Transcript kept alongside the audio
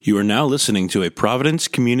You are now listening to a Providence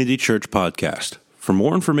Community Church podcast. For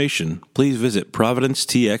more information, please visit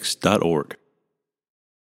providencetx.org.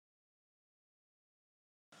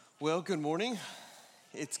 Well, good morning.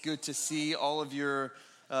 It's good to see all of your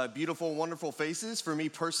beautiful, wonderful faces. For me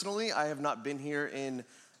personally, I have not been here in,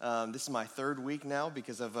 this is my third week now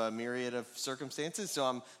because of a myriad of circumstances. So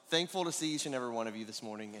I'm thankful to see each and every one of you this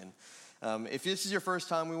morning. And if this is your first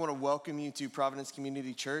time, we want to welcome you to Providence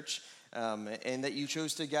Community Church. And that you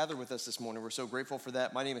chose to gather with us this morning. We're so grateful for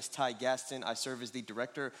that. My name is Ty Gaston. I serve as the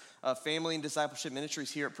Director of Family and Discipleship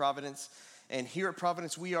Ministries here at Providence. And here at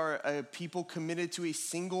Providence, we are a people committed to a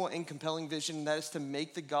single and compelling vision, and that is to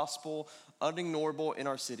make the gospel unignorable in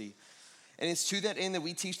our city. And it's to that end that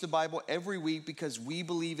we teach the Bible every week because we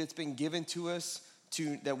believe it's been given to us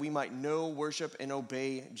that we might know, worship, and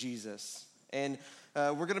obey Jesus. And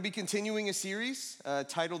we're going to be continuing a series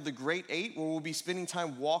titled The Great Eight, where we'll be spending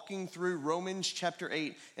time walking through Romans chapter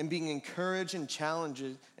 8 and being encouraged and challenged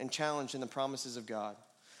in the promises of God.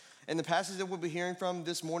 And the passage that we'll be hearing from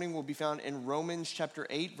this morning will be found in Romans chapter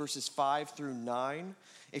 8, verses 5 through 9.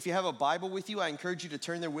 If you have a Bible with you, I encourage you to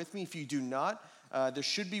turn there with me. If you do not, there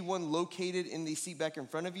should be one located in the seat back in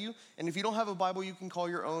front of you. And if you don't have a Bible, you can call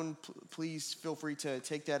your own. Please feel free to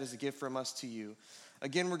take that as a gift from us to you.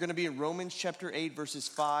 Again, we're going to be in Romans chapter 8, verses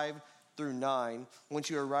 5 through 9. Once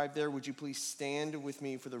you arrive there, would you please stand with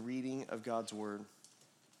me for the reading of God's word?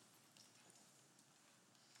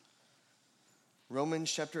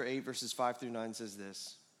 Romans chapter 8, verses 5 through 9 says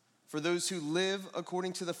this: "For those who live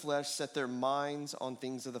according to the flesh set their minds on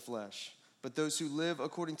things of the flesh, but those who live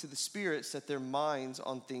according to the Spirit set their minds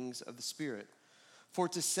on things of the Spirit. For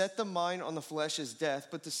to set the mind on the flesh is death,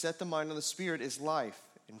 but to set the mind on the Spirit is life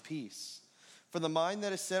and peace. For the mind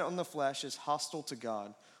that is set on the flesh is hostile to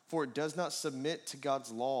God, for it does not submit to God's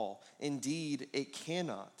law. Indeed, it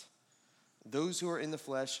cannot. Those who are in the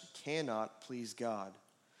flesh cannot please God.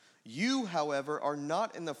 You, however, are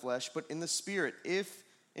not in the flesh, but in the Spirit, if,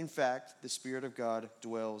 in fact, the Spirit of God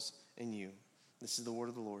dwells in you." This is the word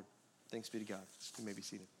of the Lord. Thanks be to God. You may be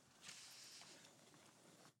seated.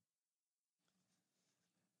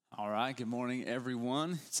 All right, good morning,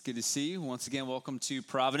 everyone. It's good to see you. Once again, welcome to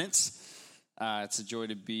Providence. It's a joy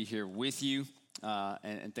to be here with you,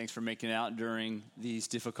 and thanks for making it out during these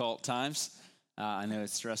difficult times. I know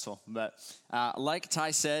it's stressful, but like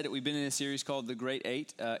Ty said, we've been in a series called The Great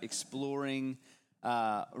Eight, exploring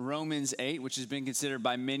Romans 8, which has been considered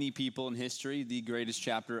by many people in history the greatest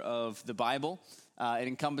chapter of the Bible. It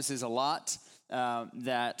encompasses a lot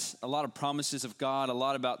of promises of God, a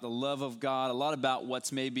lot about the love of God, a lot about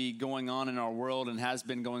what's maybe going on in our world and has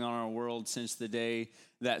been going on in our world since the day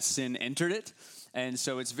that sin entered it. And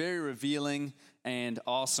so it's very revealing and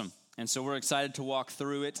awesome. And so we're excited to walk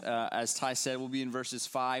through it. As Ty said, we'll be in verses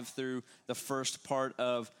 5 through the first part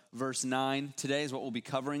of verse 9. Today is what we'll be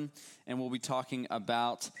covering, and we'll be talking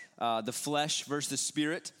about the flesh versus the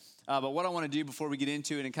spirit. But what I want to do before we get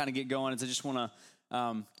into it and kind of get going is I just want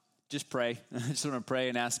to just pray. I just want to pray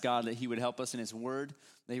and ask God that he would help us in his word,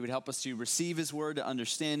 that he would help us to receive his word, to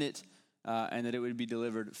understand it, and that it would be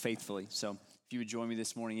delivered faithfully. So if you would join me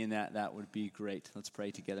this morning in that, that would be great. Let's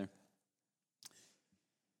pray together.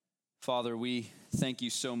 Father, we thank you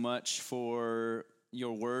so much for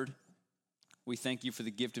your word. We thank you for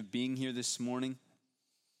the gift of being here this morning.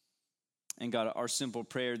 And God, our simple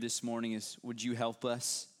prayer this morning is, would you help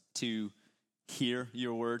us to hear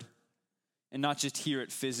your word? And not just hear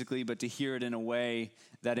it physically, but to hear it in a way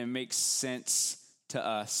that it makes sense to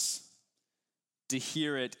us. To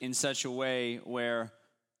hear it in such a way where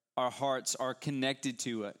our hearts are connected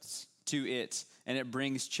to it, and it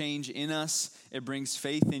brings change in us. It brings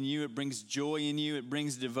faith in you. It brings joy in you. It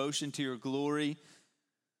brings devotion to your glory.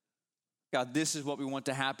 God, this is what we want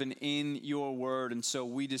to happen in your word, and so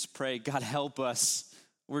we just pray, God, help us.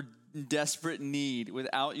 We're in desperate need.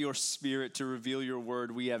 Without your Spirit to reveal your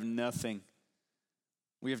word, we have nothing.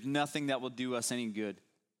 We have nothing that will do us any good.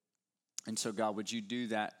 And so, God, would you do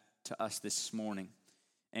that to us this morning?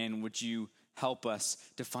 And would you help us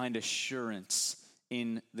to find assurance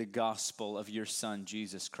in the gospel of your Son,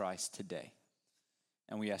 Jesus Christ, today?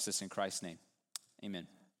 And we ask this in Christ's name. Amen.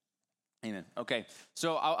 Amen. Okay,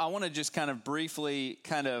 so I want to just kind of briefly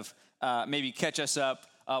maybe catch us up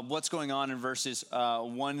what's going on in verses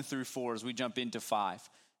 1 through 4 as we jump into 5.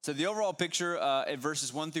 So the overall picture at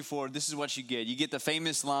verses 1 through 4, this is what you get. You get the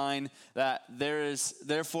famous line that there is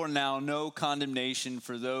therefore now no condemnation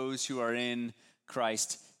for those who are in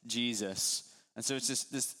Christ Jesus. And so it's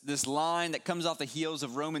just this line that comes off the heels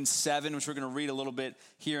of Romans 7, which we're going to read a little bit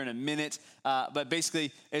here in a minute. But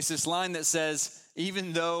basically, it's this line that says,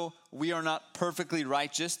 even though we are not perfectly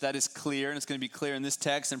righteous, that is clear, and it's going to be clear in this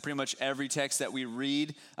text and pretty much every text that we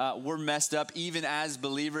read. We're messed up. Even as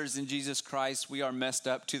believers in Jesus Christ, we are messed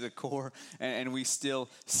up to the core, and we still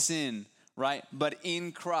sin, right? But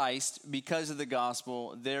in Christ, because of the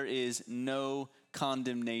gospel, there is no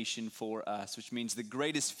condemnation for us, which means the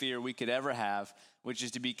greatest fear we could ever have, which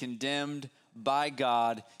is to be condemned by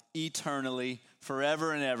God eternally,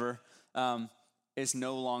 forever and ever, is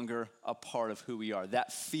no longer a part of who we are.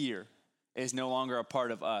 That fear is no longer a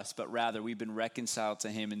part of us, but rather we've been reconciled to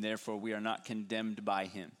him, and therefore we are not condemned by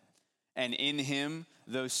him. And in him,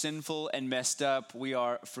 though sinful and messed up, we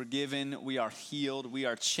are forgiven, we are healed, we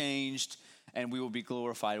are changed, and we will be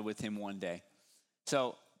glorified with him one day.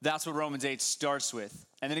 So that's what Romans 8 starts with.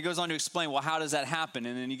 And then it goes on to explain, well, how does that happen?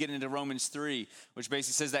 And then you get into Romans 3, which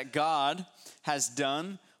basically says that God has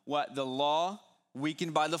done what the law,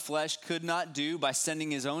 weakened by the flesh, could not do by sending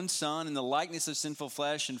his own son in the likeness of sinful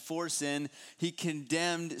flesh, and for sin, he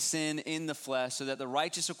condemned sin in the flesh so that the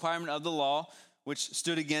righteous requirement of the law, which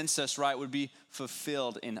stood against us, right, would be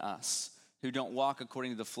fulfilled in us, who don't walk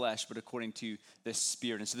according to the flesh, but according to the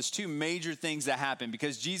Spirit. And so there's two major things that happen.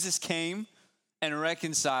 Because Jesus came and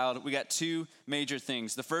reconciled, we got two major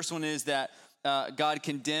things. The first one is that God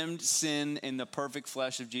condemned sin in the perfect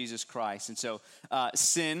flesh of Jesus Christ. And so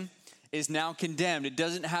sin is now condemned. It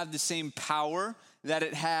doesn't have the same power that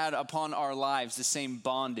it had upon our lives, the same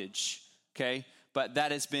bondage, okay? But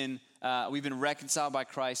that has been, we've been reconciled by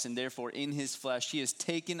Christ, and therefore in his flesh, he has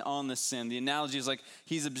taken on the sin. The analogy is like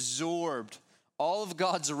he's absorbed all of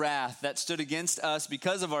God's wrath that stood against us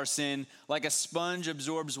because of our sin, like a sponge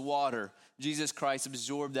absorbs water. Jesus Christ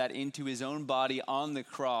absorbed that into his own body on the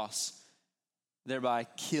cross, thereby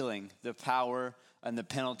killing the power and the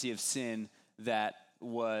penalty of sin that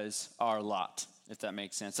was our lot, if that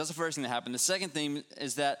makes sense. That's the first thing that happened. The second thing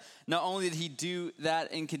is that not only did he do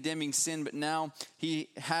that in condemning sin, but now he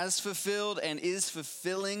has fulfilled and is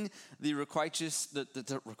fulfilling the righteous,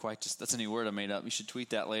 that's a new word I made up. You should tweet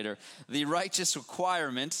that later. The righteous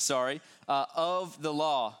requirement, of the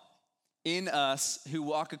law in us who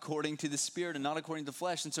walk according to the Spirit and not according to the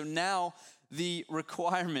flesh. And so now the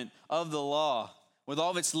requirement of the law, with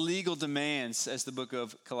all of its legal demands, as the book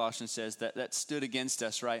of Colossians says, that stood against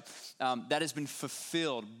us, right? That has been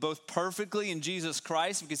fulfilled, both perfectly in Jesus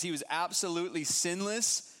Christ, because he was absolutely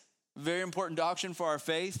sinless, very important doctrine for our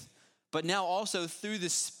faith, but now also through the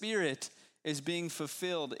Spirit is being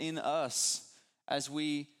fulfilled in us as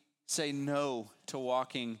we say no to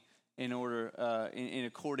walking in order, in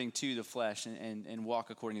according to the flesh and walk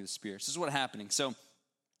according to the Spirit. So this is what's happening. So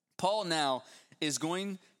Paul now is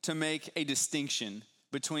going to make a distinction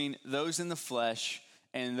between those in the flesh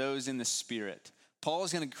and those in the Spirit. Paul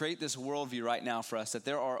is going to create this worldview right now for us that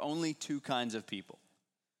there are only two kinds of people.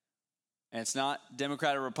 And it's not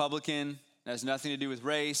Democrat or Republican. It has nothing to do with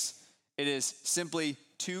race. It is simply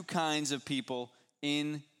two kinds of people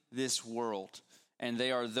in this world. And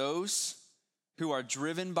they are those who are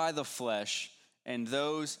driven by the flesh and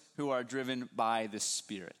those who are driven by the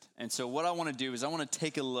Spirit. And so what I want to do is I want to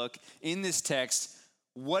take a look in this text.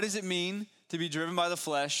 What does it mean to be driven by the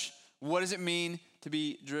flesh? What does it mean to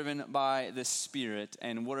be driven by the Spirit?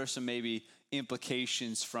 And what are some maybe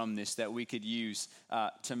implications from this that we could use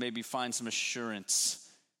to maybe find some assurance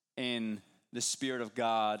in the Spirit of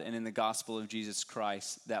God and in the gospel of Jesus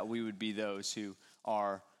Christ, that we would be those who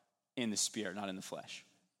are in the Spirit, not in the flesh?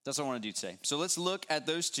 That's what I want to do today. So let's look at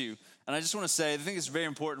those two. And I just want to say, I think it's very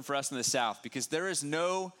important for us in the South, because there is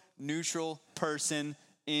no neutral person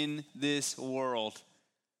in this world.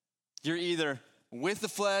 You're either with the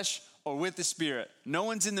flesh or with the Spirit. No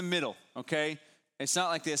one's in the middle, okay? It's not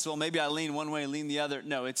like this, well, maybe I lean one way, lean the other.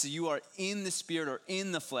 No, it's you are in the Spirit or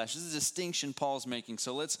in the flesh. This is a distinction Paul's making.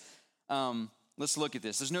 So let's look at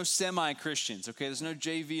this. There's no semi-Christians, okay? There's no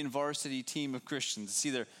JV and varsity team of Christians. It's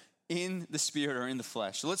either in the Spirit or in the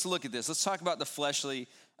flesh. So let's look at this. Let's talk about the fleshly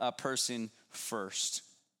person first.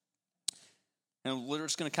 And we're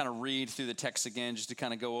just going to kind of read through the text again just to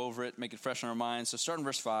kind of go over it, make it fresh in our minds. So start in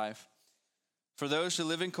verse 5. For those who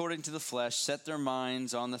live according to the flesh set their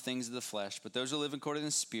minds on the things of the flesh, but those who live according to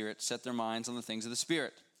the Spirit set their minds on the things of the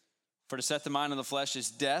Spirit. For to set the mind on the flesh is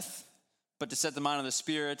death, but to set the mind on the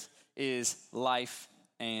Spirit is life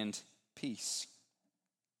and peace.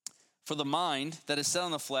 For the mind that is set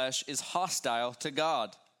on the flesh is hostile to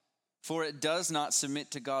God, for it does not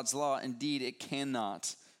submit to God's law. Indeed, it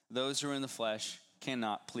cannot. Those who are in the flesh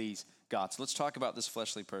cannot please God. So let's talk about this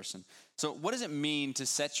fleshly person. So what does it mean to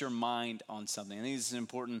set your mind on something? I think this is an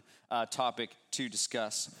important topic to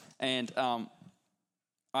discuss. And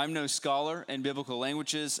I'm no scholar in biblical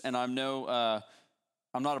languages, and I'm not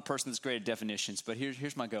a person that's great at definitions, but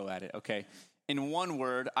here's my go at it, okay? In one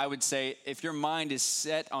word, I would say if your mind is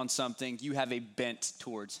set on something, you have a bent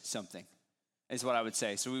towards something, is what I would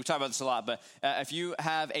say. So we've talked about this a lot, but if you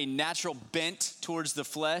have a natural bent towards the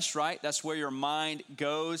flesh, right, that's where your mind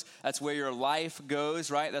goes. That's where your life goes,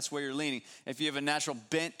 right? That's where you're leaning. If you have a natural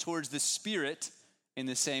bent towards the spirit, in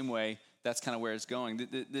the same way, that's kind of where it's going.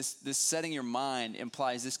 This setting your mind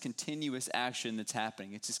implies this continuous action that's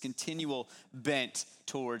happening. It's this continual bent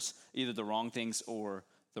towards either the wrong things or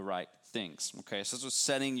the right things, okay? So that's what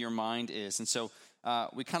setting your mind is. And so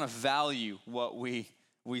we kind of value what we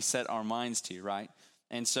set our minds to, right?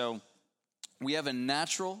 And so we have a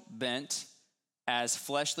natural bent as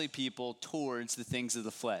fleshly people towards the things of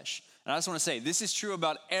the flesh. And I just want to say, this is true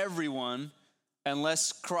about everyone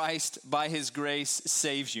unless Christ, by his grace,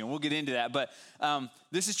 saves you. And we'll get into that. But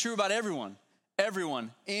this is true about everyone.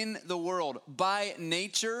 Everyone in the world, by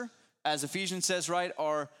nature, as Ephesians says, right,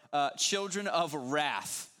 are children of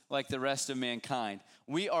wrath, like the rest of mankind.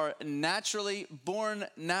 We are naturally born,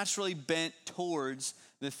 naturally bent towards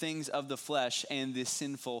the things of the flesh and the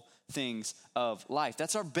sinful things of life.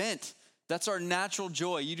 That's our bent. That's our natural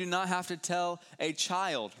joy. You do not have to tell a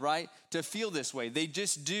child, right, to feel this way. They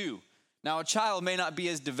just do. Now, a child may not be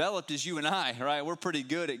as developed as you and I, right? We're pretty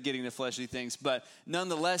good at getting the fleshly things, but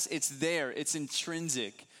nonetheless, it's there. It's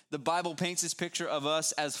intrinsic. The Bible paints this picture of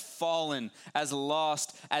us as fallen, as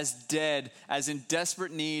lost, as dead, as in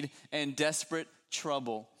desperate need and desperate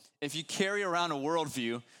trouble. If you carry around a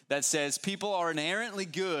worldview that says people are inherently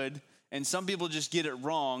good and some people just get it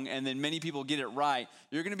wrong and then many people get it right,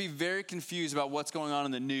 you're going to be very confused about what's going on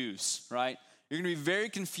in the news, right? You're going to be very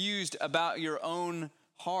confused about your own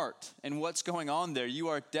heart and what's going on there. You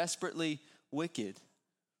are desperately wicked.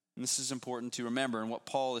 And this is important to remember and what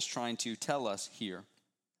Paul is trying to tell us here.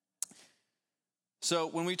 So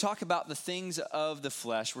when we talk about the things of the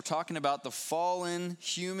flesh, we're talking about the fallen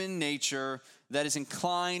human nature that is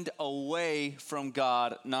inclined away from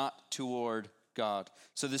God, not toward God.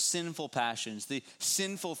 So the sinful passions, the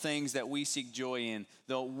sinful things that we seek joy in,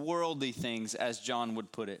 the worldly things, as John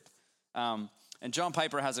would put it. And John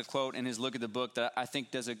Piper has a quote in his Look at the Book that I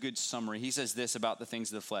think does a good summary. He says this about the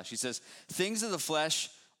things of the flesh. He says, things of the flesh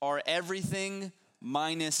are everything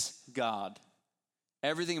minus God.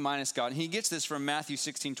 Everything minus God. And he gets this from Matthew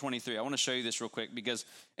 16:23. I want to show you this real quick because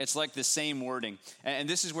it's like the same wording. And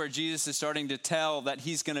this is where Jesus is starting to tell that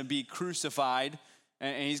he's going to be crucified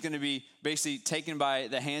and he's going to be basically taken by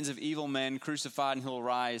the hands of evil men, crucified, and he'll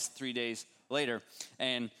rise 3 days later.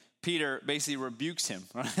 And Peter basically rebukes him.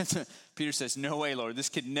 Right? Peter says, no way, Lord, this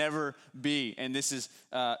could never be. And this is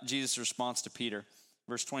Jesus' response to Peter.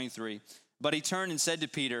 Verse 23. But he turned and said to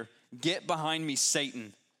Peter, get behind me,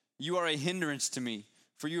 Satan. You are a hindrance to me,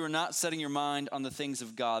 for you are not setting your mind on the things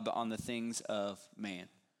of God, but on the things of man.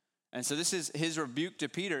 And so this is his rebuke to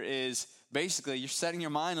Peter is basically you're setting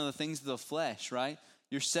your mind on the things of the flesh, right?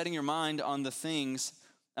 You're setting your mind on the things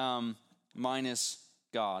minus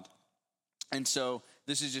God. And so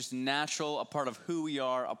this is just natural, a part of who we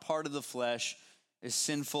are, a part of the flesh is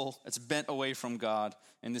sinful, it's bent away from God,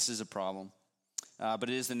 and this is a problem. But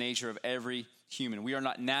it is the nature of every human. We are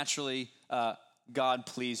not naturally God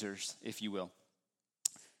pleasers, if you will.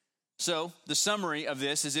 So the summary of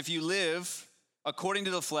this is if you live according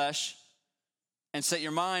to the flesh and set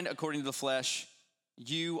your mind according to the flesh,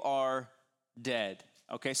 you are dead.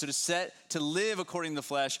 Okay, so to live according to the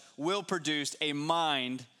flesh will produce a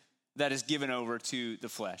mind that is given over to the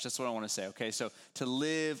flesh. That's what I want to say, okay? So to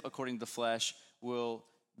live according to the flesh will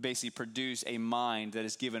basically produce a mind that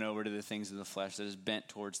is given over to the things of the flesh, that is bent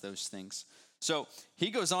towards those things. So he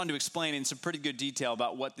goes on to explain in some pretty good detail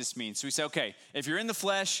about what this means. So we say, okay, if you're in the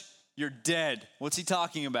flesh, you're dead. What's he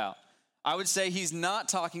talking about? I would say he's not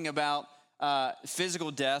talking about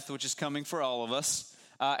physical death, which is coming for all of us.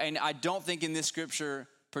 And I don't think in this scripture,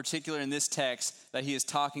 particularly in this text, that he is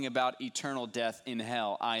talking about eternal death in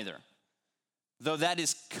hell either. Though that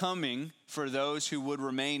is coming for those who would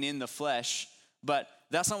remain in the flesh, but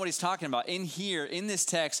that's not what he's talking about. In here, in this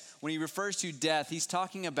text, when he refers to death, he's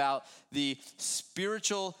talking about the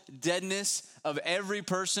spiritual deadness of every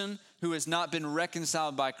person who has not been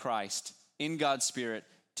reconciled by Christ in God's Spirit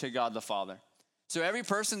to God the Father. So every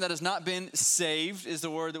person that has not been saved, is the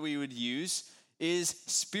word that we would use, is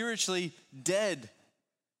spiritually dead.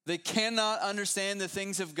 They cannot understand the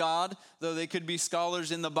things of God, though they could be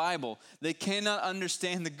scholars in the Bible. They cannot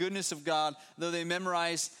understand the goodness of God, though they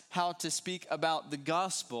memorize how to speak about the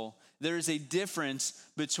gospel. there is a difference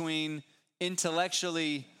between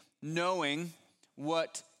intellectually knowing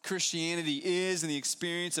what Christianity is and the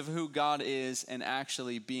experience of who God is and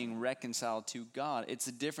actually being reconciled to God. It's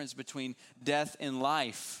the difference between death and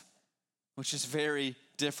life, which is very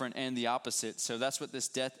different and the opposite. So that's what this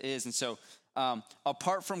death is. And so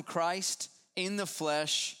apart from Christ in the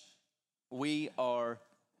flesh, we are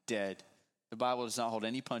dead. The Bible does not hold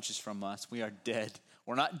any punches from us. We are dead.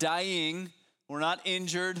 We're not dying. We're not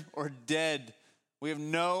injured or dead. We have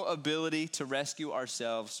no ability to rescue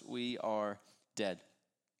ourselves. We are dead.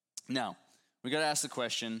 Now, we got to ask the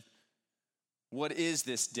question, what is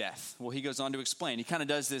this death? Well, he goes on to explain. He kind of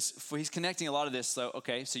does this, he's connecting a lot of this. So,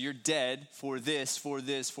 okay, so you're dead for this, for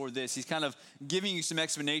this, for this. He's kind of giving you some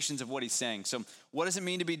explanations of what he's saying. So what does it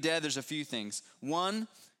mean to be dead? There's a few things. One,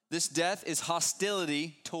 this death is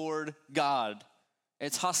hostility toward God.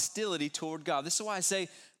 It's hostility toward God. This is why I say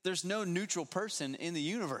there's no neutral person in the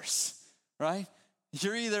universe, right?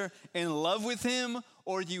 You're either in love with him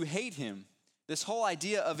or you hate him. This whole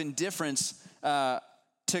idea of indifference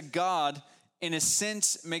to God, in a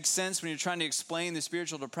sense, makes sense when you're trying to explain the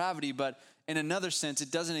spiritual depravity, but in another sense,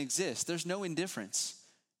 it doesn't exist. There's no indifference.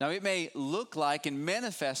 Now, it may look like and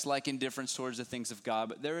manifest like indifference towards the things of God,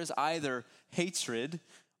 but there is either hatred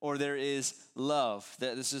or there is love.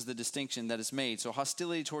 This is the distinction that is made. So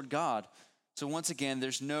hostility toward God. So once again,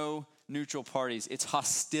 there's no neutral parties. It's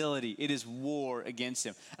hostility. It is war against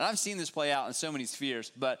him. And I've seen this play out in so many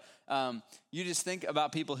spheres, but you just think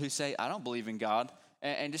about people who say, I don't believe in God,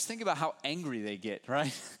 and just think about how angry they get,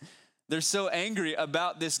 right? They're so angry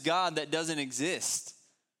about this God that doesn't exist.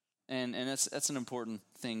 And that's an important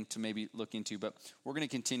thing to maybe look into, but we're going to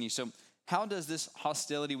continue. So how does this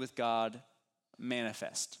hostility with God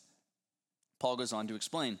manifest? Paul goes on to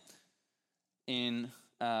explain in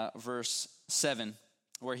verse 7,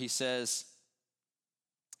 where he says,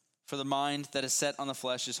 for the mind that is set on the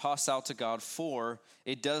flesh is hostile to God, for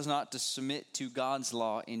it does not submit to God's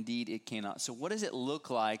law. Indeed, it cannot. So what does it look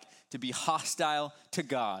like to be hostile to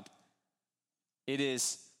God? It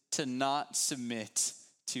is to not submit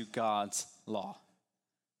to God's law.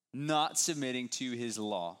 Not submitting to his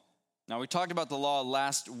law. Now, we talked about the law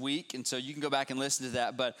last week, and so you can go back and listen to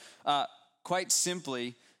that. But quite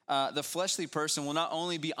simply, the fleshly person will not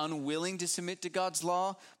only be unwilling to submit to God's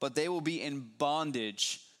law, but they will be in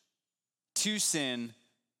bondage to sin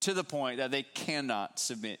to the point that they cannot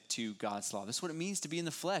submit to God's law. That's what it means to be in the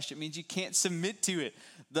flesh. It means you can't submit to it.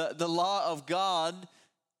 The law of God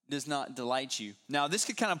does not delight you. Now, this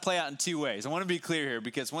could kind of play out in two ways. I want to be clear here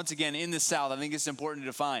because once again, in the South, I think it's important to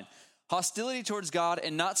define. Hostility towards God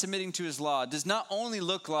and not submitting to his law does not only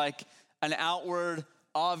look like an outward,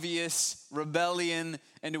 obvious rebellion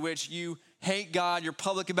into which you hate God, you're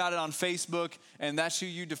public about it on Facebook, and that's who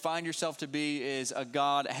you define yourself to be, is a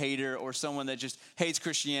God hater or someone that just hates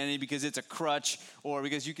Christianity because it's a crutch or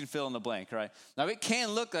because you can fill in the blank, right? Now, it can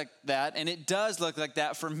look like that, and it does look like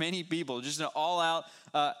that for many people, just an all-out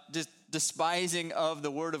just despising of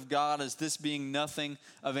the Word of God as this being nothing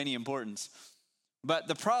of any importance. But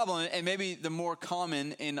the problem, and maybe the more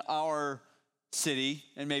common in our city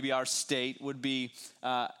and maybe our state, would be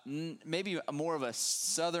maybe more of a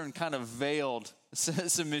southern kind of veiled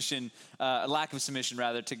submission, lack of submission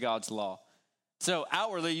rather, to God's law. So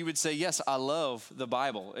outwardly you would say, yes, I love the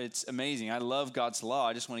Bible. It's amazing. I love God's law.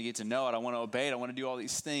 I just want to get to know it. I want to obey it. I want to do all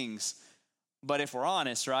these things. But if we're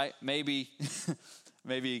honest, right, maybe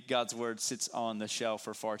God's word sits on the shelf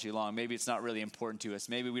for far too long. Maybe it's not really important to us.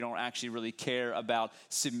 Maybe we don't actually really care about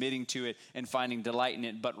submitting to it and finding delight in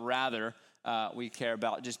it, but rather we care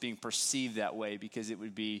about just being perceived that way because it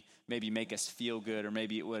would be maybe make us feel good, or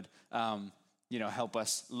maybe it would help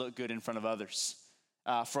us look good in front of others.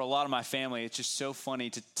 For a lot of my family, it's just so funny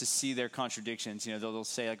to see their contradictions. You know, they'll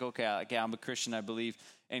say like, okay, I'm a Christian, I believe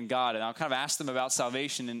in God, and I'll kind of ask them about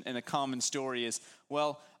salvation, and a common story is,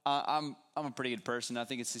 well, I'm a pretty good person. I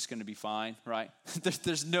think it's just going to be fine, right?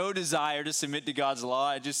 There's no desire to submit to God's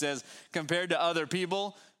law. It just says, compared to other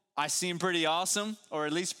people, I seem pretty awesome, or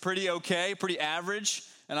at least pretty okay, pretty average,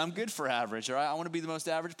 and I'm good for average, all right? I want to be the most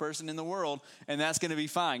average person in the world, and that's going to be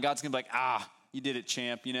fine. God's going to be like, you did it,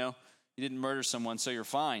 champ, you know? You didn't murder someone, so you're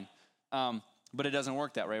fine. But it doesn't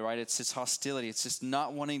work that way, right? It's this hostility. It's just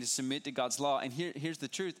not wanting to submit to God's law. And here's the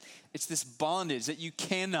truth. It's this bondage that you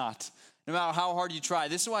cannot, no matter how hard you try.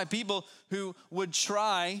 This is why people who would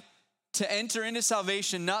try to enter into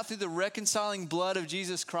salvation, not through the reconciling blood of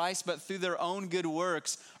Jesus Christ, but through their own good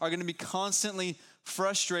works, are going to be constantly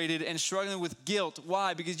frustrated and struggling with guilt.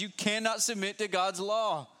 Why? Because you cannot submit to God's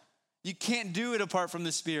law. You can't do it apart from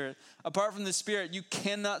the Spirit. Apart from the Spirit, you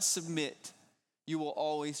cannot submit. You will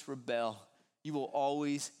always rebel. you will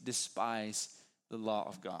always despise the law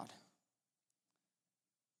of God.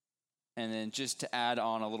 And then just to add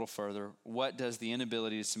on a little further, what does the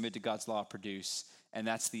inability to submit to God's law produce? And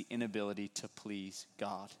that's the inability to please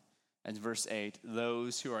God. And verse 8,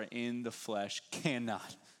 those who are in the flesh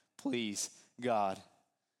cannot please God.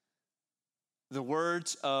 The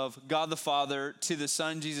words of God the Father to the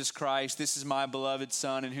Son, Jesus Christ, this is my beloved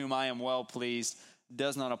Son in whom I am well pleased,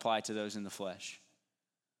 does not apply to those in the flesh.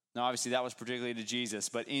 Now, obviously, that was particularly to Jesus,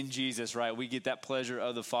 but in Jesus, right, we get that pleasure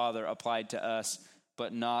of the Father applied to us,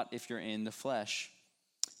 but not if you're in the flesh.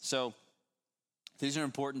 So these are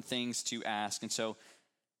important things to ask. And so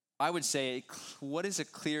I would say, what is a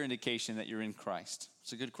clear indication that you're in Christ?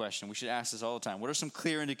 It's a good question. We should ask this all the time. What are some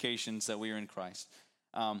clear indications that we are in Christ?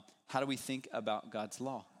 How do we think about God's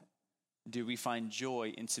law? Do we find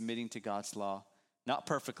joy in submitting to God's law? Not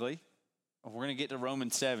perfectly. We're going to get to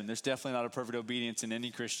Romans 7. There's definitely not a perfect obedience in any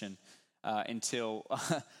Christian until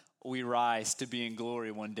we rise to be in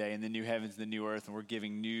glory one day in the new heavens and the new earth, and we're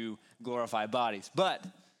giving new glorified bodies. But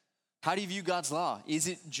how do you view God's law? Is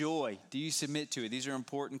it joy? Do you submit to it? These are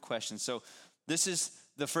important questions. So this is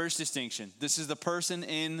the first distinction. This is the person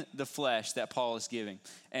in the flesh that Paul is giving.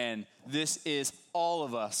 And this is all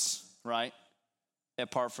of us, right?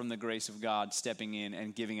 Apart from the grace of God stepping in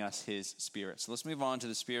and giving us his Spirit. So let's move on to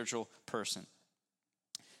the spiritual person.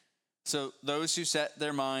 So those who set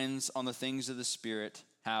their minds on the things of the Spirit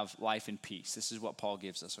have life and peace. This is what Paul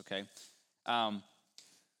gives us, okay?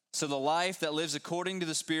 So the life that lives according to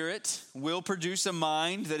the Spirit will produce a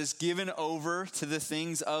mind that is given over to the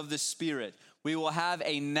things of the Spirit. We will have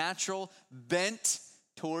a natural bent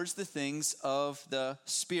towards the things of the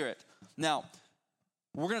Spirit. Now,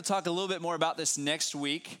 we're going to talk a little bit more about this next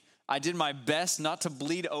week. I did my best not to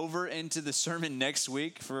bleed over into the sermon next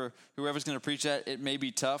week. For whoever's going to preach that, it may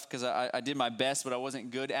be tough because I did my best, but I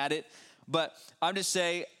wasn't good at it. But I'm just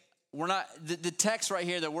saying, we're not the text right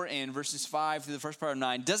here that we're in, verses 5 through the first part of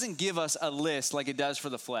 9, doesn't give us a list like it does for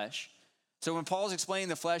the flesh. So when Paul's explaining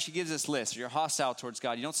the flesh, he gives us lists. You're hostile towards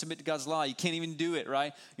God. You don't submit to God's law. You can't even do it,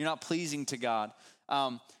 right? You're not pleasing to God.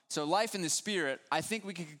 So life in the Spirit, I think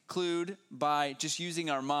we can conclude by just using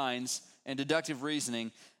our minds and deductive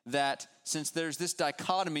reasoning that since there's this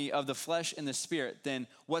dichotomy of the flesh and the Spirit, then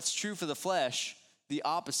what's true for the flesh, the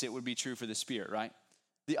opposite would be true for the Spirit, right?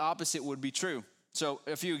 The opposite would be true. So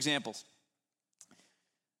a few examples.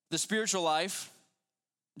 The spiritual life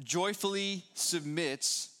joyfully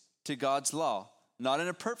submits to God's law, not in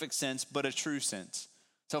a perfect sense, but a true sense.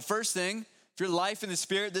 So first thing, if your life in the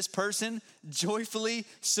Spirit, this person joyfully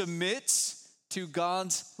submits to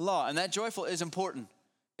God's law. And that joyful is important.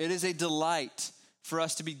 It is a delight for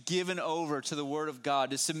us to be given over to the Word of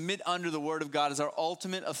God, to submit under the Word of God as our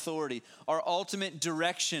ultimate authority, our ultimate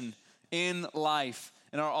direction in life,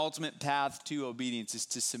 and our ultimate path to obedience is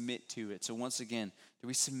to submit to it. So once again, do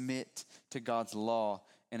we submit to God's law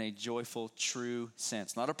in a joyful, true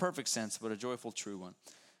sense? Not a perfect sense, but a joyful, true one.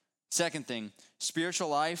 Second thing, spiritual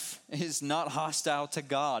life is not hostile to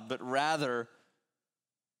God, but rather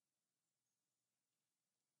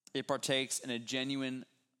it partakes in a genuine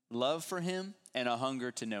love for Him and a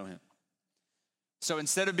hunger to know Him. So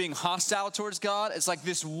instead of being hostile towards God, it's like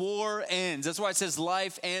this war ends. That's why it says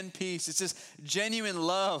life and peace. It's this genuine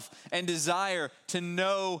love and desire to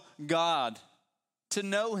know God, to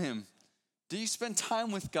know Him. Do you spend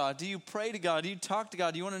time with God? Do you pray to God? Do you talk to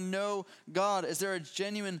God? Do you want to know God? Is there a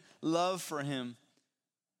genuine love for Him?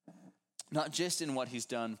 Not just in what He's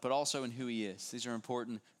done, but also in who He is. These are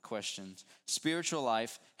important questions. Spiritual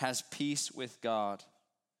life has peace with God,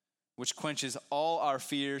 which quenches all our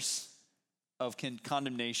fears of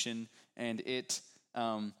condemnation, and it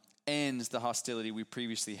ends the hostility we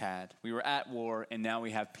previously had. We were at war, and now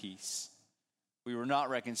we have peace. We were not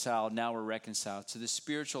reconciled, now we're reconciled. So the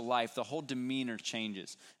spiritual life, the whole demeanor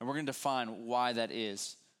changes, and we're going to define why that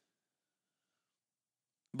is.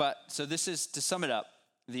 But, so this is, to sum it up,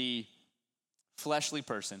 the fleshly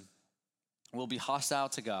person will be hostile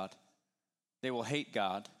to God. They will hate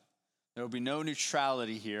God. There will be no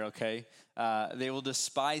neutrality here, okay? They will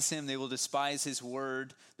despise Him. They will despise His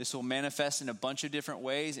word. This will manifest in a bunch of different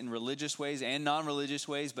ways, in religious ways and non-religious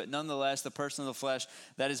ways, but nonetheless, the person of the flesh,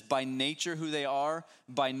 that is by nature who they are,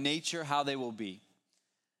 by nature how they will be.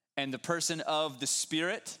 And the person of the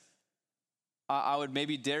Spirit, I would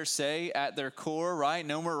maybe dare say at their core, right?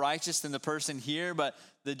 No more righteous than the person here, but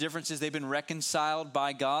the difference is they've been reconciled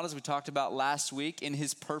by God, as we talked about last week, in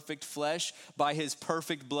His perfect flesh, by His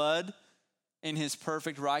perfect blood, in His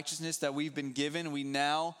perfect righteousness that we've been given. We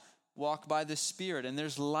now walk by the Spirit, and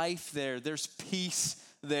there's life there. There's peace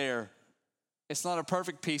there. It's not a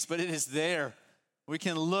perfect peace, but it is there. We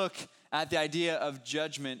can look at the idea of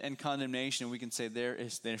judgment and condemnation, we can say, there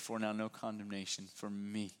is therefore now no condemnation for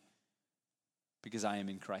me because I am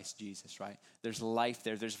in Christ Jesus, right? There's life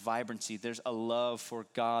there. There's vibrancy. There's a love for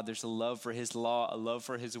God. There's a love for his law, a love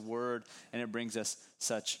for his word, and it brings us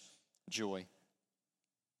such joy.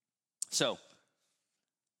 So,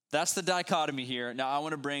 that's the dichotomy here. Now, I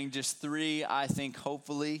want to bring just three, I think,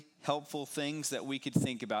 hopefully helpful things that we could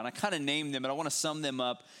think about. And I kind of named them, but I want to sum them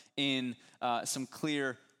up in some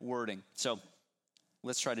clear wording. So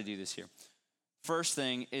let's try to do this here. First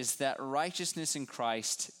thing is that righteousness in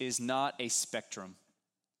Christ is not a spectrum.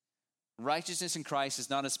 Righteousness in Christ is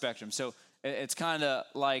not a spectrum. So it's kind of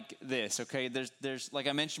like this, okay? There's like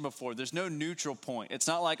I mentioned before, there's no neutral point. It's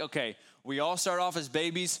not like, okay, we all start off as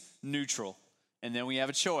babies, neutral. And then we have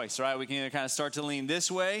a choice, right? We can either kind of start to lean this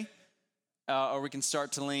way or we can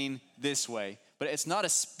start to lean this way. But it's not a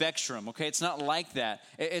spectrum, okay? It's not like that.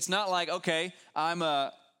 It's not like, okay, let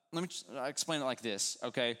me explain it like this,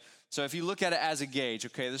 okay? So if you look at it as a gauge,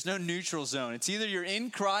 okay, there's no neutral zone. It's either you're in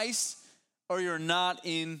Christ or you're not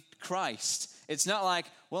in Christ. It's not like,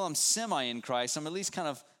 well, I'm semi in Christ. I'm at least kind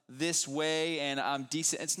of this way and I'm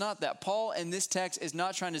decent. It's not that. Paul in this text is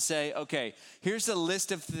not trying to say, okay, here's a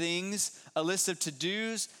list of things, a list of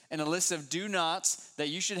to-dos and a list of do-nots that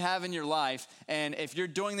you should have in your life. And if you're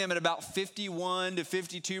doing them at about 51 to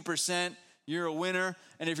 52%, you're a winner.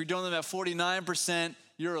 And if you're doing them at 49%,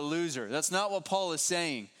 you're a loser. That's not what Paul is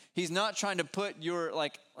saying. He's not trying to put your,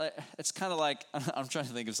 it's kind of like, I'm trying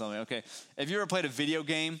to think of something, okay. If you ever played a video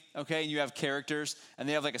game, okay, and you have characters and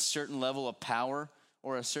they have like a certain level of power,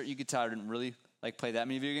 or you could tell I didn't really play that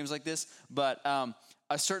many video games like this, but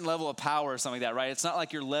a certain level of power or something like that, right? It's not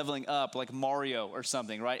like you're leveling up like Mario or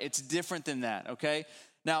something, right? It's different than that, okay?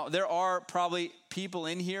 Now, there are probably people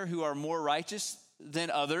in here who are more righteous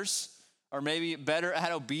than others, or maybe better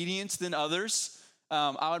at obedience than others.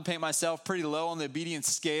 I would paint myself pretty low on the obedience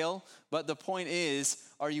scale, but the point is,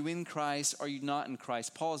 are you in Christ? Are you not in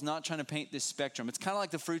Christ? Paul is not trying to paint this spectrum. It's kind of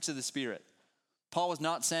like the fruits of the Spirit. Paul was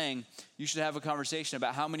not saying you should have a conversation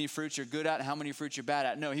about how many fruits you're good at and how many fruits you're bad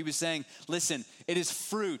at. No, he was saying, listen, it is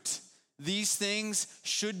fruit. These things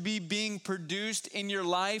should be being produced in your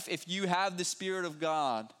life if you have the Spirit of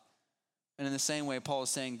God. And in the same way, Paul is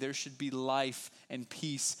saying there should be life and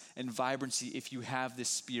peace and vibrancy if you have the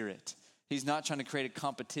Spirit. He's not trying to create a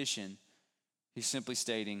competition. He's simply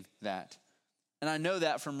stating that. And I know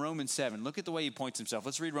that from Romans 7. Look at the way he points himself.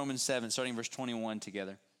 Let's read Romans 7, starting verse 21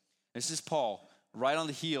 together. This is Paul. Right on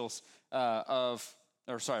the heels right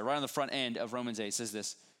on the front end of Romans 8, it says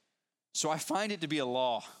this. So I find it to be a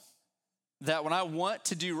law that when I want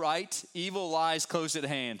to do right, evil lies close at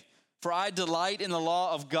hand. For I delight in the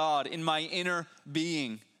law of God in my inner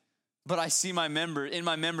being. But I see in my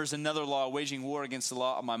members another law waging war against the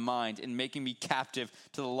law of my mind and making me captive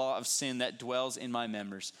to the law of sin that dwells in my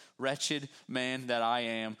members. Wretched man that I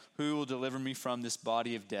am, who will deliver me from this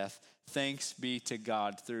body of death? Thanks be to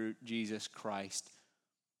God through Jesus Christ.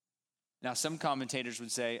 Now, some commentators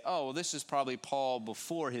would say, oh, well, this is probably Paul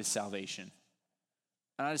before his salvation.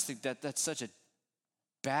 And I just think that that's such a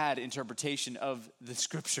bad interpretation of the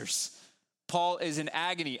scriptures. Paul is in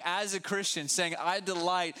agony as a Christian saying, I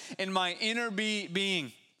delight in my inner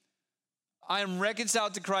being. I am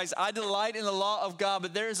reconciled to Christ. I delight in the law of God,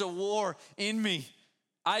 but there is a war in me.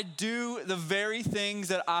 I do the very things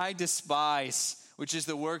that I despise, which is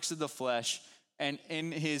the works of the flesh. And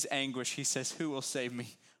in his anguish, he says, who will save me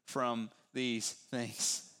from these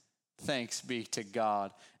things? Thanks be to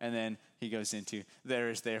God. And then he goes into, there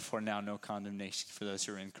is therefore now no condemnation for those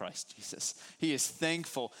who are in Christ Jesus. He is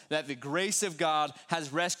thankful that the grace of God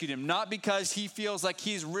has rescued him, not because he feels like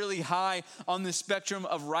he's really high on the spectrum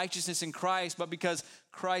of righteousness in Christ, but because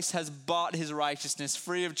Christ has bought his righteousness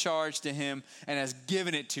free of charge to him and has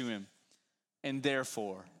given it to him. And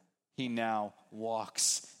therefore, he now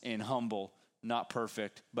walks in humble, not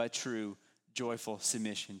perfect, but true, joyful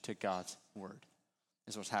submission to God's word.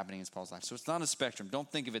 Is what's happening in Paul's life. So it's not a spectrum. Don't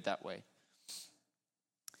think of it that way.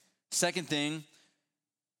 Second thing,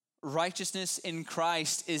 righteousness in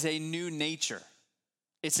Christ is a new nature.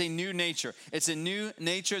 It's a new nature. It's a new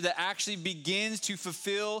nature that actually begins to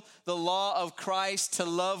fulfill the law of Christ to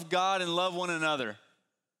love God and love one another.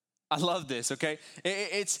 I love this, okay?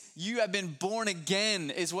 It's you have been born again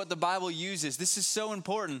is what the Bible uses. This is so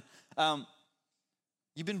important.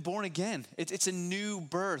 You've been born again. It's a new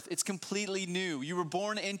birth. It's completely new. You were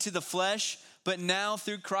born into the flesh, but now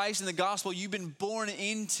through Christ and the gospel, you've been born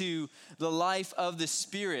into the life of the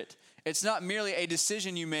Spirit. It's not merely a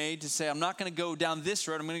decision you made to say, I'm not going to go down this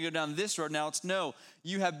road. I'm going to go down this road. Now it's no.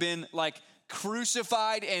 You have been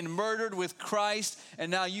crucified and murdered with Christ,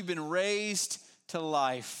 and now you've been raised to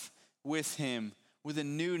life. with him, with a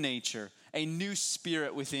new nature, a new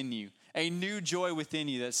spirit within you, a new joy within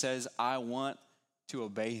you that says, I want to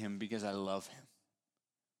obey him because I love him.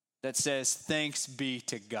 That says, thanks be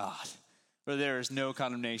to God, for there is no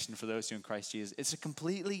condemnation for those who are in Christ Jesus. It's a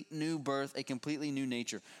completely new birth, a completely new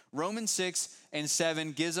nature. Romans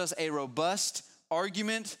 6:7 gives us a robust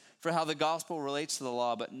argument for how the gospel relates to the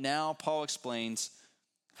law, but now Paul explains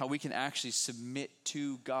how we can actually submit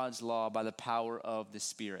to God's law by the power of the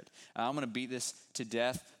Spirit. I'm going to beat this to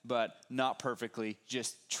death, but not perfectly,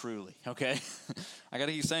 just truly, okay? I got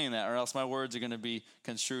to keep saying that or else my words are going to be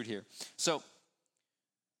construed here. So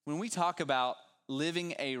when we talk about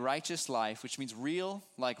living a righteous life, which means real,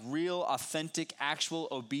 authentic, actual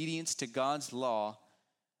obedience to God's law,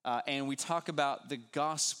 and we talk about the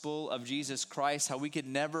gospel of Jesus Christ, how we could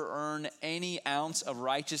never earn any ounce of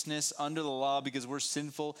righteousness under the law because we're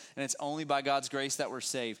sinful and it's only by God's grace that we're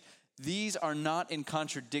saved. These are not in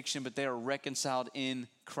contradiction, but they are reconciled in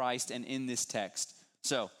Christ and in this text.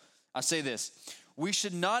 So I'll say this. We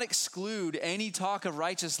should not exclude any talk of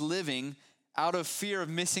righteous living out of fear of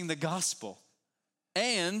missing the gospel.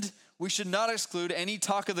 And we should not exclude any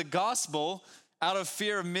talk of the gospel out of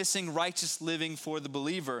fear of missing righteous living for the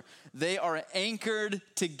believer. They are anchored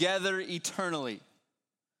together eternally.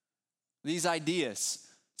 These ideas.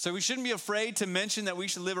 So we shouldn't be afraid to mention that we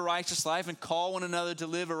should live a righteous life and call one another to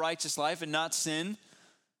live a righteous life and not sin.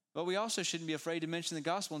 But we also shouldn't be afraid to mention the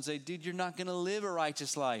gospel and say, dude, you're not going to live a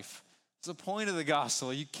righteous life. It's the point of the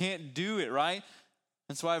gospel. You can't do it, right?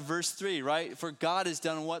 That's why verse 3, right? For God has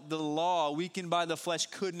done what the law, weakened by the flesh,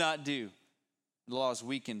 could not do. The law is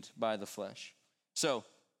weakened by the flesh. So,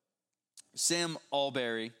 Sam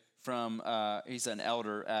Alberry he's an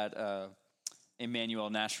elder at Emmanuel,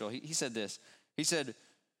 Nashville. He said this. He said,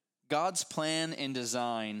 God's plan and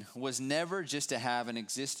design was never just to have an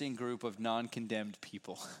existing group of non-condemned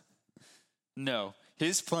people. No,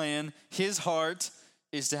 his plan, his heart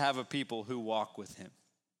is to have a people who walk with him.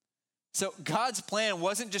 So God's plan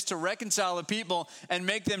wasn't just to reconcile the people and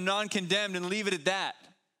make them non-condemned and leave it at that.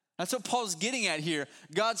 That's what Paul's getting at here.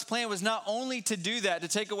 God's plan was not only to do that, to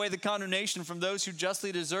take away the condemnation from those who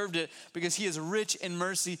justly deserved it, because he is rich in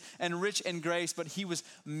mercy and rich in grace, but he was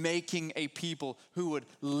making a people who would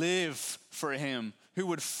live for him, who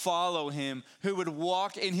would follow him, who would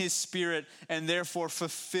walk in his spirit and therefore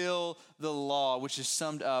fulfill the law, which is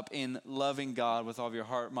summed up in loving God with all of your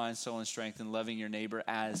heart, mind, soul, and strength, and loving your neighbor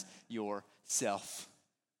as yourself.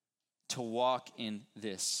 To walk in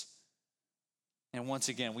this. And once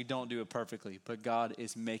again, we don't do it perfectly, but God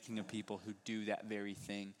is making a people who do that very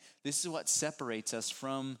thing. This is what separates us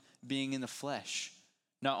from being in the flesh.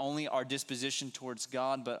 Not only our disposition towards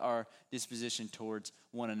God, but our disposition towards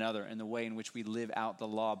one another and the way in which we live out the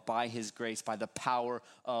law by his grace, by the power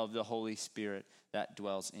of the Holy Spirit that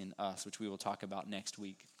dwells in us, which we will talk about next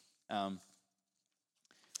week.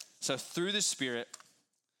 So through the Spirit,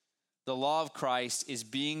 the law of Christ is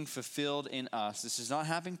being fulfilled in us. This is not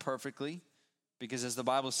happening perfectly, because as the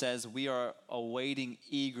Bible says, we are awaiting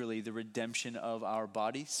eagerly the redemption of our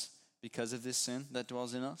bodies because of this sin that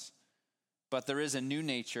dwells in us. But there is a new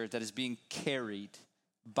nature that is being carried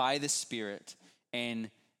by the Spirit and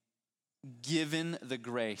given the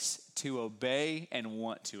grace to obey and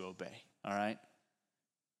want to obey. All right?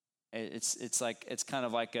 It's kind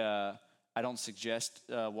of like I don't suggest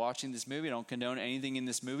watching this movie. I don't condone anything in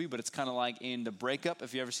this movie, but it's kind of like in The Breakup.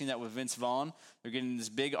 If you ever seen that with Vince Vaughn, they're getting in this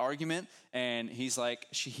big argument, and he's like,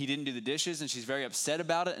 he didn't do the dishes, and she's very upset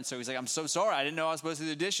about it, and so he's like, I'm so sorry, I didn't know I was supposed to do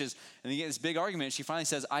the dishes. And they get this big argument, and she finally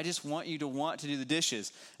says, I just want you to want to do the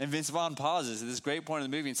dishes. And Vince Vaughn pauses at this great point in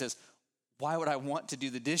the movie and says, why would I want to do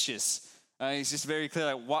the dishes? He's just very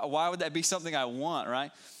clear, like, why would that be something I want,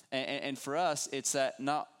 right? And for us, it's that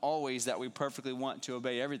not always that we perfectly want to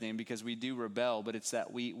obey everything, because we do rebel, but it's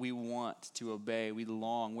that we want to obey. We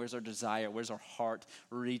long. Where's our desire? Where's our heart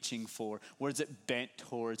reaching for? Where's it bent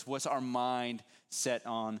towards? What's our mind set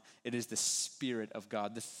on? It is the Spirit of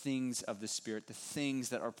God, the things of the Spirit, the things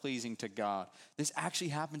that are pleasing to God. This actually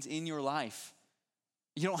happens in your life.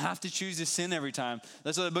 You don't have to choose to sin every time.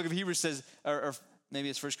 That's what the book of Hebrews says, or maybe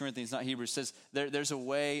it's 1 Corinthians, not Hebrews, says there's a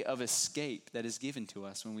way of escape that is given to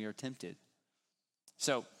us when we are tempted.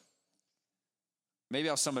 So maybe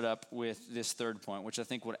I'll sum it up with this third point, which I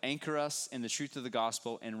think would anchor us in the truth of the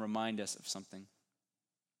gospel and remind us of something.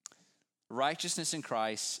 Righteousness in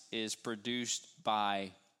Christ is produced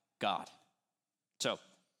by God. So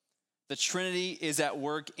the Trinity is at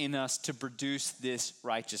work in us to produce this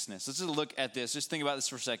righteousness. Let's just look at this. Just think about this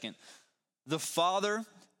for a second. The Father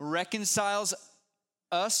reconciles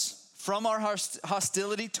us from our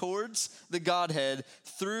hostility towards the Godhead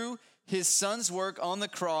through his son's work on the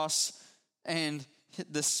cross and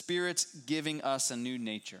the Spirit's giving us a new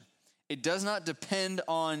nature. It does not depend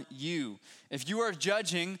on you. If you are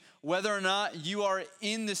judging whether or not you are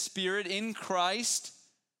in the Spirit, in Christ,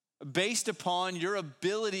 based upon your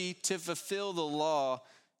ability to fulfill the law,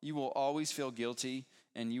 you will always feel guilty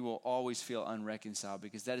and you will always feel unreconciled,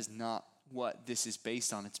 because that is not what this is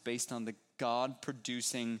based on. It's based on the God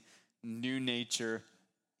producing new nature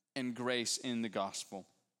and grace in the gospel.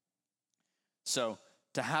 So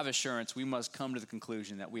to have assurance, we must come to the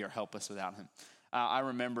conclusion that we are helpless without him. I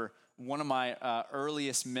remember one of my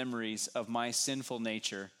earliest memories of my sinful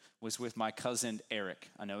nature was with my cousin Erik.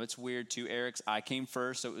 I know it's weird, two Eriks. I came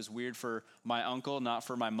first, so it was weird for my uncle, not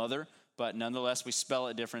for my mother. But nonetheless, we spell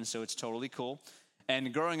it different, so it's totally cool.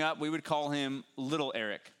 And growing up, we would call him Little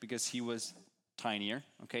Erik because he was tinier.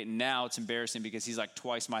 Okay, now it's embarrassing because he's like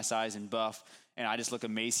twice my size and buff, and I just look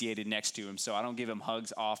emaciated next to him. So I don't give him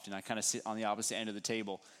hugs often. I kind of sit on the opposite end of the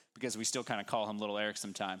table because we still kind of call him Little Erik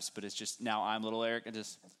sometimes. But it's just now I'm Little Erik.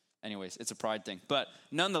 Anyways, it's a pride thing. But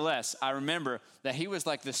nonetheless, I remember that he was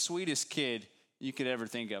like the sweetest kid you could ever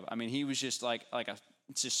think of. I mean, he was just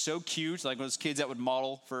it's just so cute, like those kids that would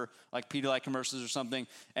model for like Pedialyte commercials or something.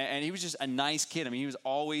 And he was just a nice kid. I mean, he was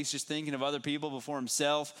always just thinking of other people before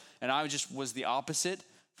himself. And I was the opposite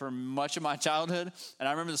for much of my childhood. And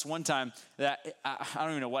I remember this one time that I don't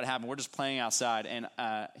even know what happened. We're just playing outside, and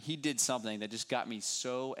he did something that just got me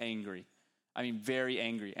so angry. I mean, very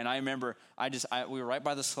angry. And I remember we were right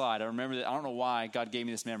by the slide. I remember that. I don't know why God gave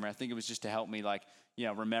me this memory. I think it was just to help me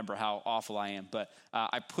remember how awful I am. But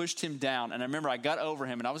I pushed him down, and I remember I got over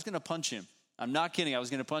him, and I was going to punch him. I'm not kidding. I was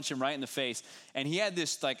going to punch him right in the face. And he had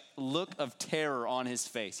this look of terror on his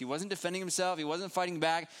face. He wasn't defending himself. He wasn't fighting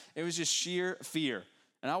back. It was just sheer fear.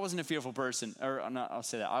 And I wasn't a fearful person. I'll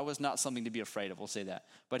say that. I was not something to be afraid of. We'll say that.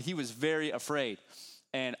 But he was very afraid.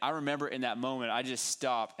 And I remember in that moment, I just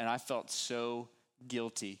stopped, and I felt so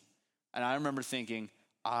guilty. And I remember thinking,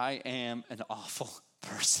 I am an awful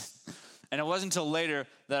person. And it wasn't until later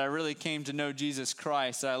that I really came to know Jesus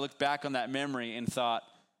Christ that I looked back on that memory and thought,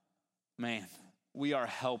 man, we are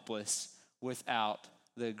helpless without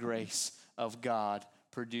the grace of God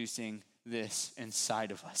producing this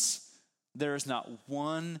inside of us. There is not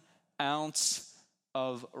 1 ounce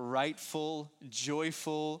of rightful,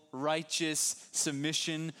 joyful, righteous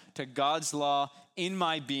submission to God's law in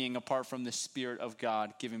my being apart from the Spirit of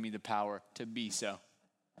God giving me the power to be so.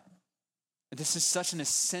 This is such an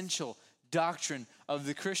essential doctrine of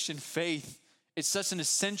the Christian faith. It's such an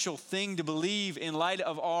essential thing to believe in light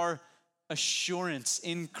of our assurance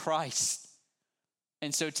in Christ.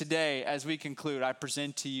 And so today, as we conclude, I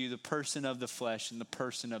present to you the person of the flesh and the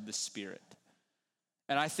person of the Spirit.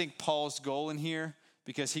 And I think Paul's goal in here,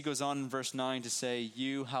 because he goes on in verse 9 to say,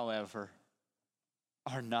 you, however,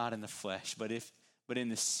 are not in the flesh, but in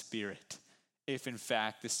the Spirit, if in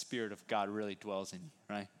fact the Spirit of God really dwells in you,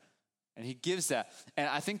 right? And he gives that. And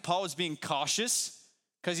I think Paul is being cautious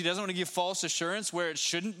because he doesn't want to give false assurance where it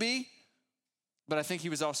shouldn't be. But I think he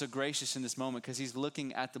was also gracious in this moment because he's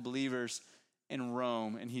looking at the believers in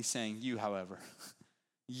Rome and he's saying, you, however,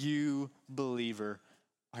 you, believer,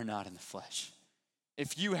 are not in the flesh.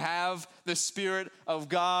 If you have the Spirit of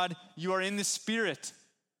God, you are in the Spirit.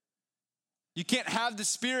 You can't have the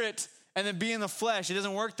Spirit and then be in the flesh. It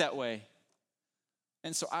doesn't work that way.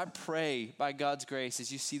 And so I pray by God's grace,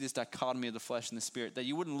 as you see this dichotomy of the flesh and the Spirit, that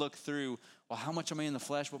you wouldn't look through, well, how much am I in the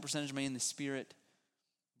flesh? What percentage am I in the Spirit?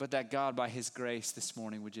 But that God, by his grace this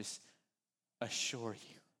morning, would just assure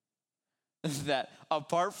you that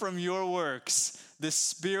apart from your works, the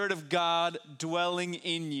Spirit of God dwelling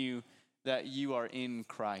in you, that you are in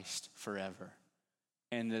Christ forever.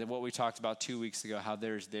 And that what we talked about 2 weeks ago, how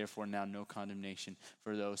there is therefore now no condemnation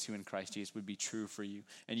for those who in Christ Jesus would be true for you.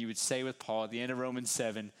 And you would say with Paul at the end of Romans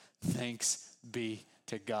 7, thanks be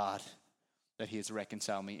to God that he has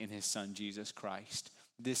reconciled me in his Son, Jesus Christ.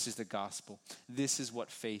 This is the gospel. This is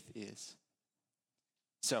what faith is.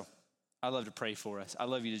 So I love to pray for us. I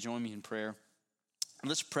love you to join me in prayer. And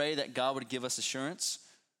let's pray that God would give us assurance,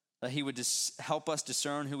 that he would just help us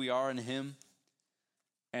discern who we are in him,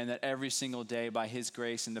 and that every single day by his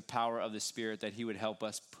grace and the power of the Spirit that he would help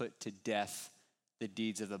us put to death the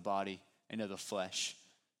deeds of the body and of the flesh,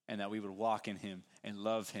 and that we would walk in him and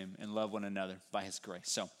love one another by his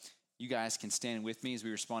grace. So you guys can stand with me as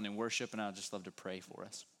we respond in worship, and I'd just love to pray for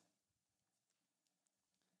us.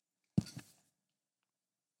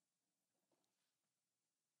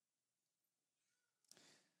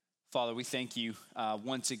 Father, we thank you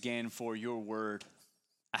once again for your word.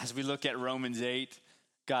 As we look at Romans 8,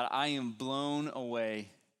 God, I am blown away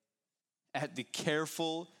at the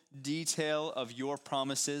careful detail of your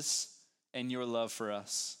promises. and your love for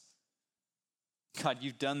us. God,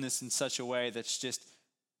 you've done this in such a way that's just,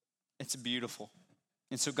 it's beautiful.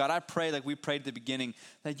 And so, God, I pray, like we prayed at the beginning,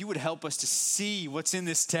 that you would help us to see what's in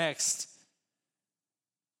this text.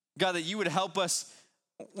 God, that you would help us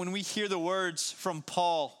when we hear the words from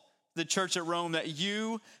Paul, the church at Rome, that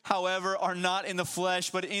you, however, are not in the flesh,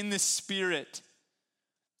 but in the Spirit.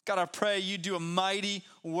 God, I pray you do a mighty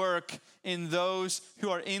work in those who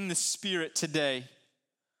are in the Spirit today,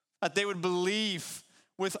 that they would believe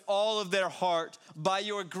with all of their heart, by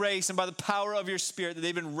your grace and by the power of your Spirit, that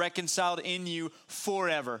they've been reconciled in you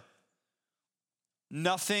forever.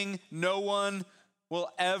 Nothing, no one will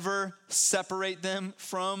ever separate them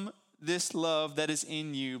from this love that is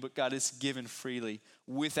in you, but God is given freely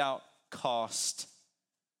without cost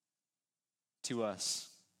to us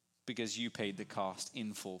because you paid the cost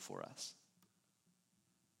in full for us.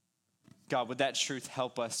 God, would that truth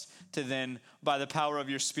help us to then, by the power of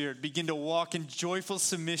your Spirit, begin to walk in joyful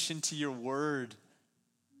submission to your word,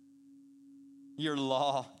 your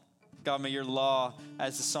law. God, may your law,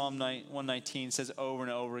 as the Psalm 119 says over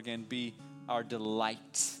and over again, be our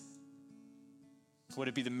delight. Would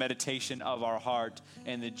it be the meditation of our heart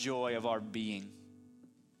and the joy of our being?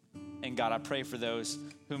 And God, I pray for those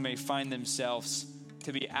who may find themselves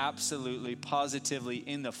to be absolutely, positively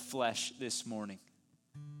in the flesh this morning,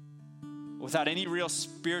 without any real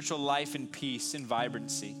spiritual life and peace and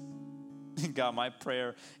vibrancy. God, my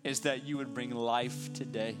prayer is that you would bring life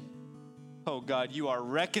today. Oh God, you are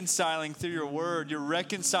reconciling through your word. You're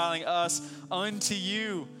reconciling us unto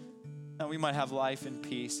you. And we might have life and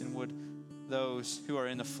peace. And would those who are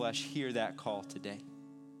in the flesh hear that call today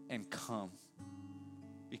and come?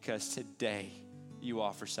 Because today you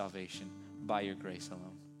offer salvation by your grace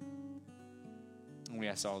alone. And we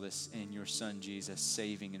ask all this in your Son, Jesus'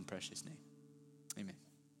 saving and precious name.